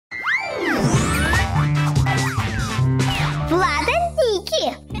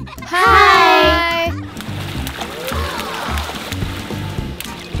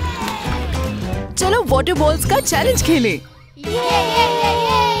Water balls का challenge खेलें।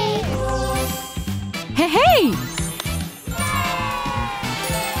 हे!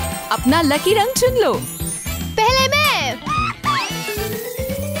 अपना लकी रंग चुन लो। पहले मैं।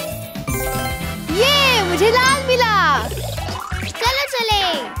 ये मुझे लाल मिला। चलो चले।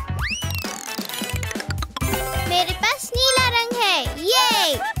 मेरे पास नीला रंग है।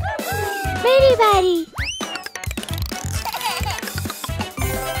 ये मेरी बारी।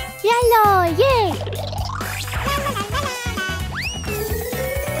 येलो, ये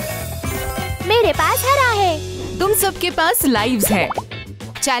मेरे पास हरा है। तुम सबके पास लाइव्स है।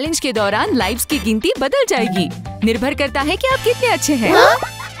 चैलेंज के दौरान लाइव्स की गिनती बदल जाएगी। निर्भर करता है कि आप कितने अच्छे हैं।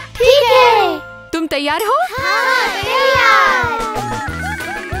 ठीक है। तुम तैयार हो? हाँ, तैयार।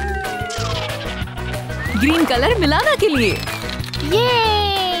 ग्रीन कलर मिलाना के लिए।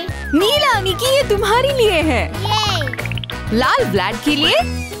 ये नीला निकी, ये तुम्हारे लिए है। लाल ब्लैड के लिए।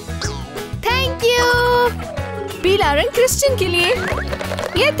 Thank you. पीला रंग क्रिस्टियन के लिए।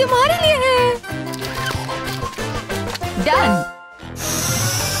 ये तुम्हारे लिए है। डन।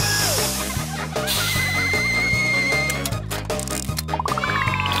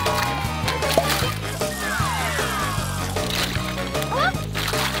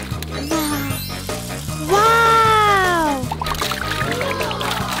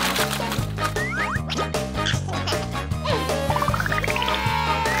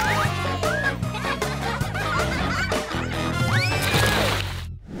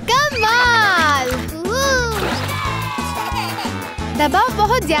 दबाव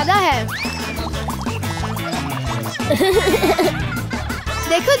बहुत ज्यादा है।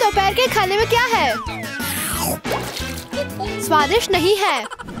 देखो दोपहर के खाने में क्या है। स्वादिष्ट नहीं है।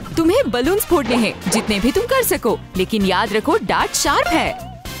 तुम्हें बलून्स फोड़ने हैं, जितने भी तुम कर सको, लेकिन याद रखो डार्ट शार्प है।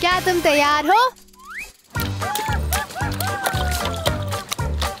 क्या तुम तैयार हो?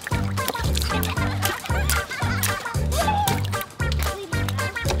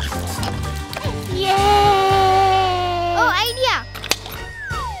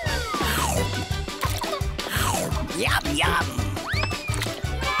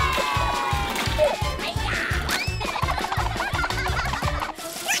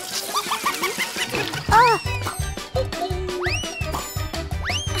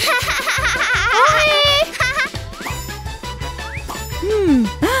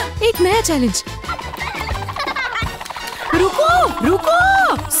 एक नया चैलेंज। रुको रुको,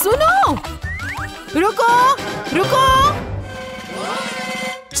 सुनो, रुको रुको,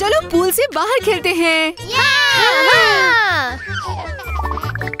 चलो पूल से बाहर खेलते हैं।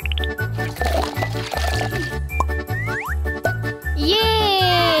 ये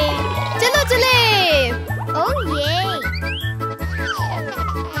चलो चले। ओह ये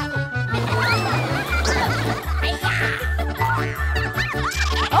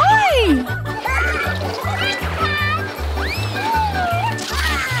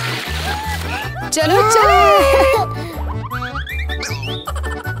चलो चलो।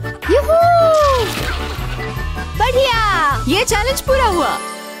 यूहू! बढ़िया। ये चैलेंज पूरा हुआ।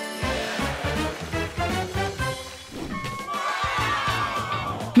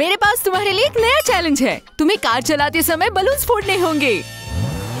 मेरे पास तुम्हारे लिए एक नया चैलेंज है। तुम्हें कार चलाते समय बलून्स फोड़ने होंगे।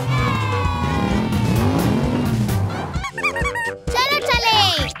 चलो चले।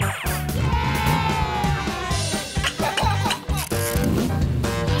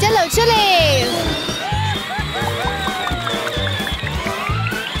 चलो चले।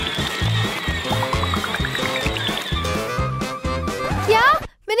 क्या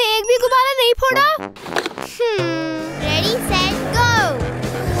मैंने एक भी गुब्बारा नहीं फोड़ा? Ready set go.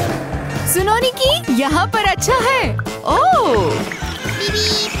 सुनो निकी, यहाँ पर अच्छा है। ओह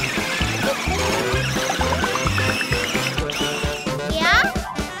क्या?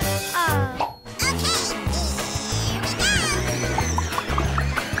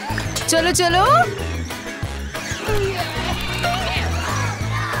 चलो चलो।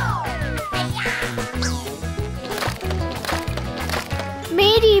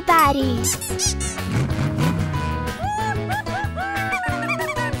 मेरी बारी।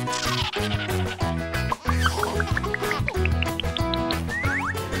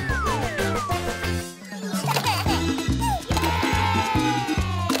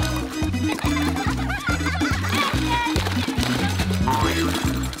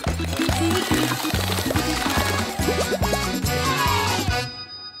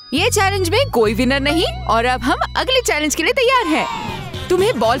 ये चैलेंज में कोई विनर नहीं, और अब हम अगले चैलेंज के लिए तैयार हैं।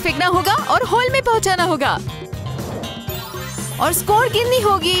 तुम्हें बॉल फेंकना होगा और हॉल में पहुंचाना होगा, और स्कोर गिननी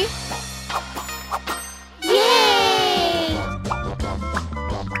होगी।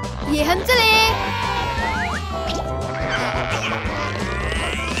 ये हम चले।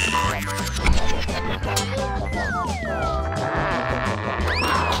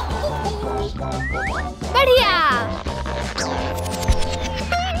 बढ़िया।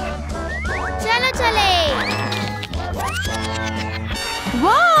 चलो चले।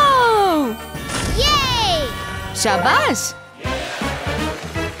 वाओ! ये शाबाश।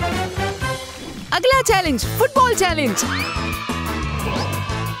 अगला चैलेंज, फुटबॉल चैलेंज।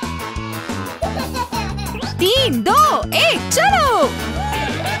 3, 2, 1, चलो।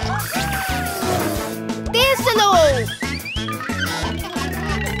 तेज चलो।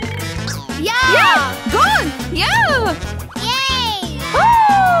 या गोल, या ये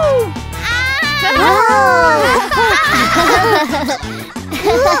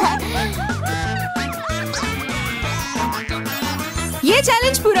ये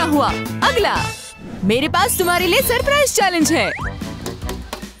चैलेंज पूरा हुआ। अगला, मेरे पास तुम्हारे लिए सरप्राइज चैलेंज है।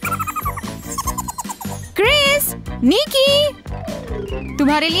 क्रिस, निकी,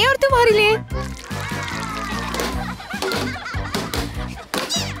 तुम्हारे लिए और तुम्हारे लिए।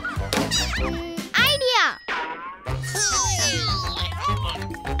 आइडिया।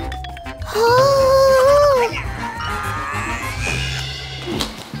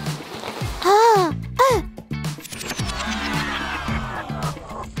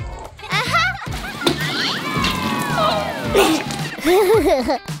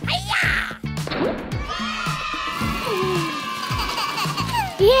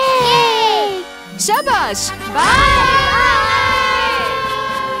 ये। शाबाश।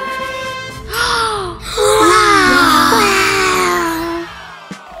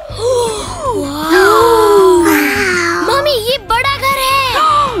 मम्मी, ये बड़ा घर है।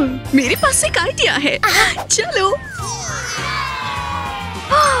 मेरे पास एक आइडिया है। चलो।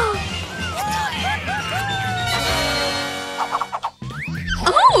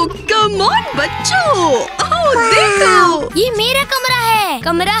 ओह, कम ऑन बच्चों। ओह, देखो। ये मेरा कमरा है।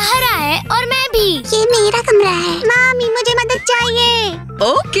 कमरा हरा है और मैं भी। ये मेरा कमरा है। मामी, मुझे मदद चाहिए।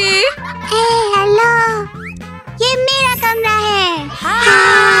 ओके। हेलो, ये मेरा कमरा है।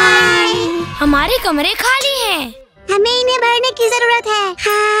 हाय। हमारे कमरे खाली हैं। हमें इन्हें भरने की जरूरत है।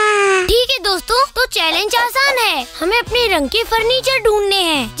 हाँ। ठीक है दोस्तों, तो चैलेंज आसान है। हमें अपने रंग के फर्नीचर ढूंढने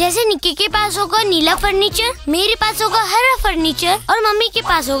हैं। जैसे निक्की के पास होगा नीला फर्नीचर, मेरे पास होगा हरा फर्नीचर और मम्मी के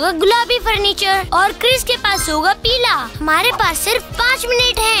पास होगा गुलाबी फर्नीचर और क्रिस के पास होगा पीला। हमारे पास सिर्फ 5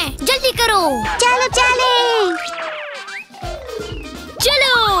 मिनट हैं। जल्दी करो। चलो चले।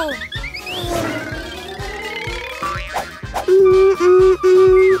 चलो।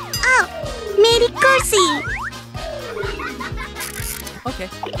 मेरी कुर्सी। ओके।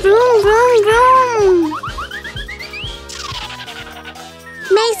 Room room room.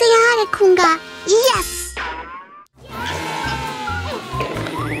 मैं इसे यहाँ रखूंगा। यस।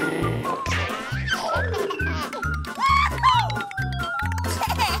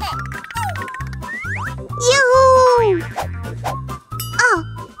 यूहू। ओह,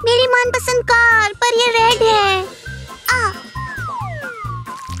 मेरी मनपसंद कार, पर ये रेड है।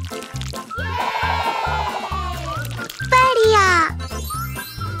 बढ़िया।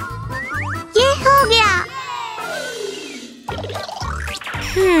 ये हो गया।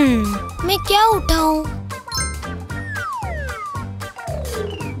 मैं क्या उठाऊं?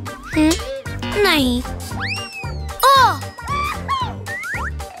 नहीं। ओह,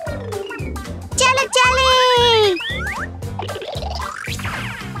 चलो चले।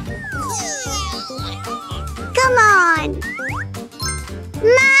 कम ऑन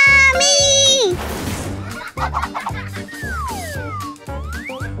मामी।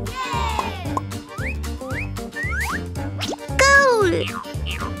 कूल।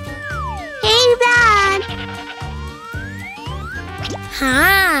 हे ब्राड।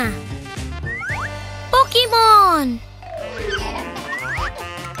 हाँ, पोकेमोन।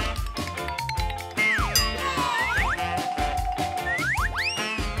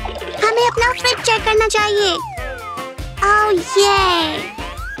 हमें अपना फ्रिज चेक करना चाहिए। ओह ये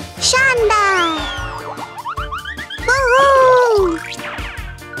शानदार। वूहू।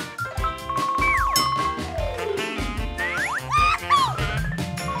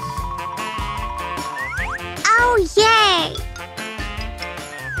 ओह ये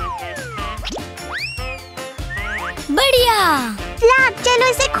बढ़िया। फ्लैप, चलो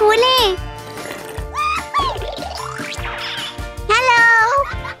इसे खोलें। हेलो।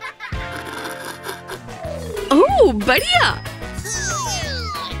 ओह, बढ़िया।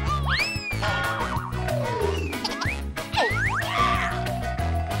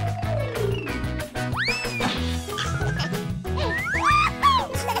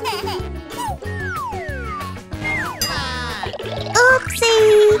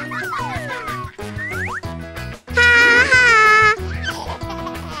 Oopsie. हाँ हाँ।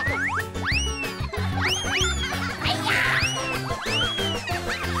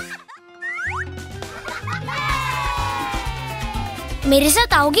 मेरे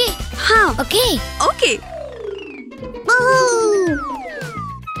साथ आओगे? हाँ। ओके। ओके।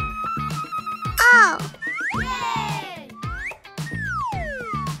 आओ।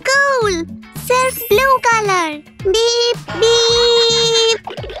 कूल। सिर्फ blue colour. Beep beep.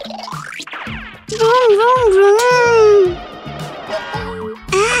 Vroom vroom vroom.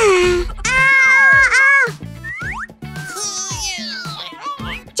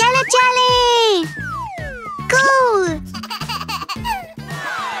 चलो चले। कूल।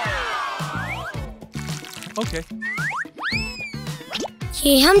 Okay.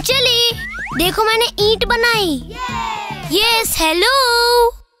 ये हम चले। देखो मैंने ईंट बनाई। Yes hello.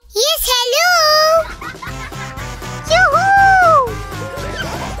 Yes hello. यूहू।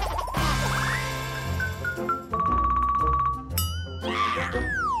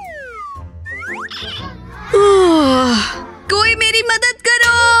 कोई मेरी मदद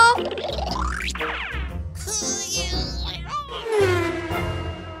करो।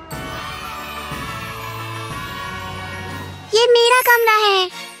 ये मेरा कमरा है।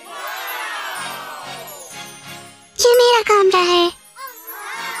 ये मेरा कमरा है।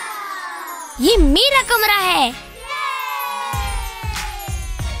 ये मेरा कमरा है।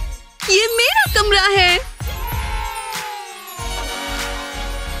 ये मेरा कमरा है।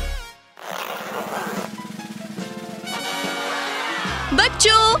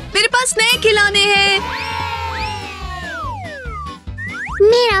 बच्चों, मेरे पास नए खिलौने हैं।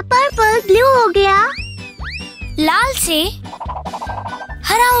 मेरा पर्पल ब्लू हो गया। लाल से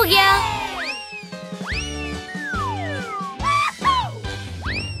हरा हो गया।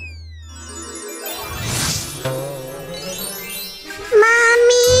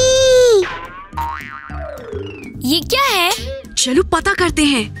 मामी। ये क्या है? चलो पता करते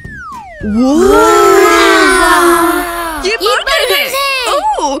हैं। वो ये बर्गर है।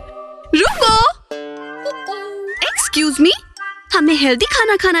 ओह, रुको। एक्सक्यूज मी, हमें हेल्दी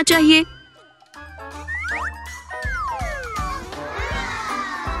खाना खाना चाहिए।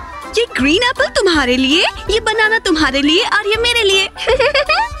 ये ग्रीन एप्पल तुम्हारे लिए, ये बनाना तुम्हारे लिए और ये मेरे लिए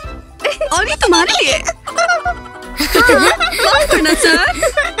और ये तुम्हारे लिए। कौन करना सर?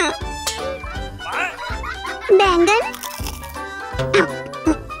 बैंगन।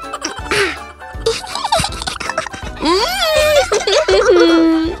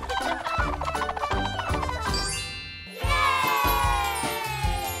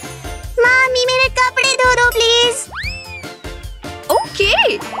 मामी मेरे कपड़े धो दो प्लीज।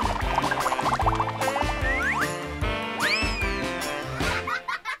 ओके।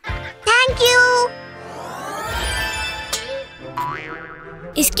 Thank you.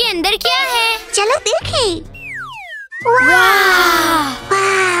 इसके अंदर क्या है? चलो देखें। वाह।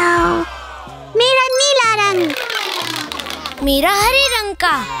 मेरा नीला रंग। मेरा हरे रंग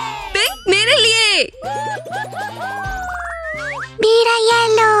का। पिंक मेरे लिए। मेरा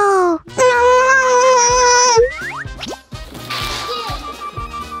येलो। हेलो।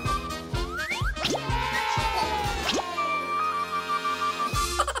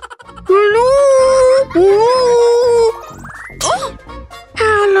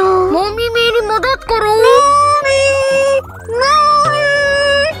 मम्मी मेरी मदद करो।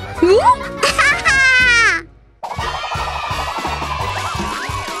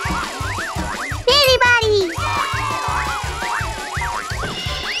 मेरी बारी।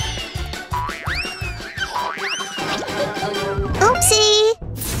 Oopsie.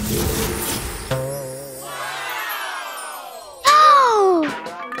 Oh.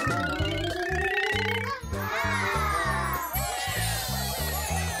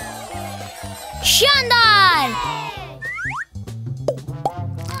 शानदार।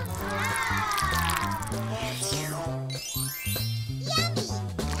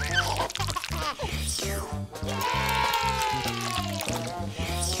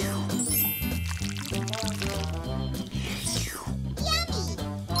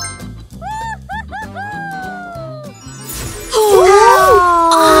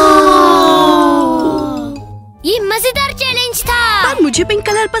 ये मजेदार चैलेंज था। पर मुझे पिंक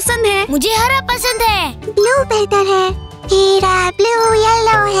कलर पसंद है। मुझे हरा पसंद है। ब्लू बेहतर है। मेरा ब्लू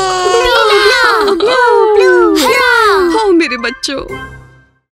येलो है। Blue, blue blue. हरा। हो मेरे बच्चों।